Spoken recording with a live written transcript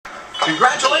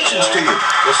Congratulations to you.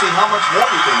 We'll see how much more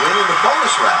you can win in the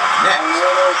bonus round next.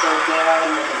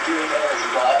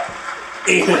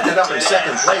 You ended up in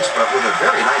second place, but with a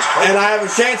very nice total. And I have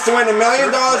a chance to win $1 million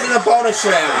in the bonus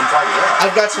round.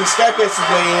 I've got some skeptics with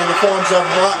me in the forms of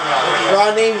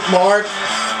Rodney, Mark,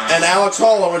 and Alex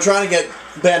Holler. We're trying to get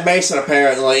Ben Mason,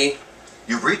 apparently.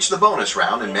 You've reached the bonus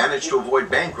round and managed to avoid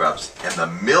bankrupts, and the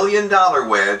 $1 million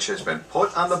wedge has been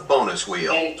put on the bonus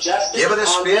wheel. Give it a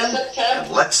spin, and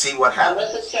let's see what happens.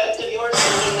 On this attempt of yours to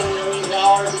win $1 million in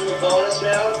the bonus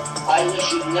round, I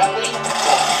wish you nothing but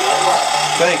good luck.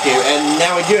 Thank you. And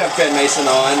now we do have Ben Mason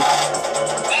on.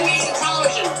 Ben Mason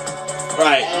Television.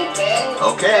 Right.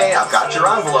 Okay, I've got your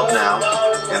envelope now,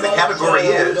 and the category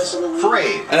is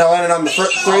Frayed. And I landed on the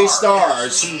 3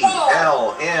 stars.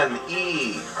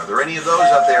 T-L-N-E. Are there any of those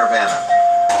up there, Vanna?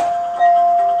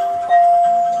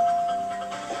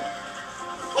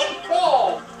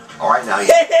 All right, now you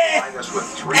can find us with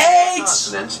 3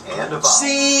 consonants and a vowel.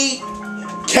 C-K-I.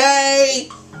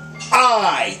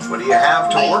 What do you have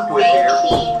to work with here? He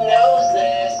knows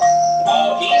this.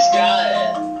 Oh, he's got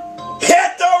it.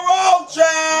 Hit the roll,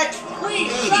 Jack!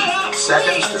 80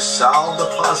 seconds to solve the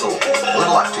puzzle. Good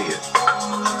luck to you.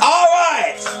 All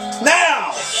right.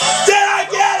 Now, did I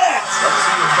get it? Let's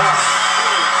see your phone.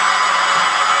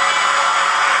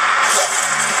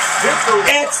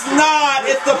 It's not.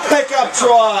 It's the pickup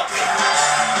truck.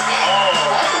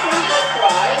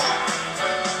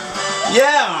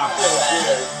 Yeah.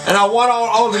 And I won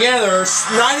all together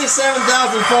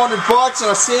 $97,400, and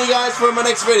I'll see you guys for my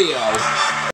next video.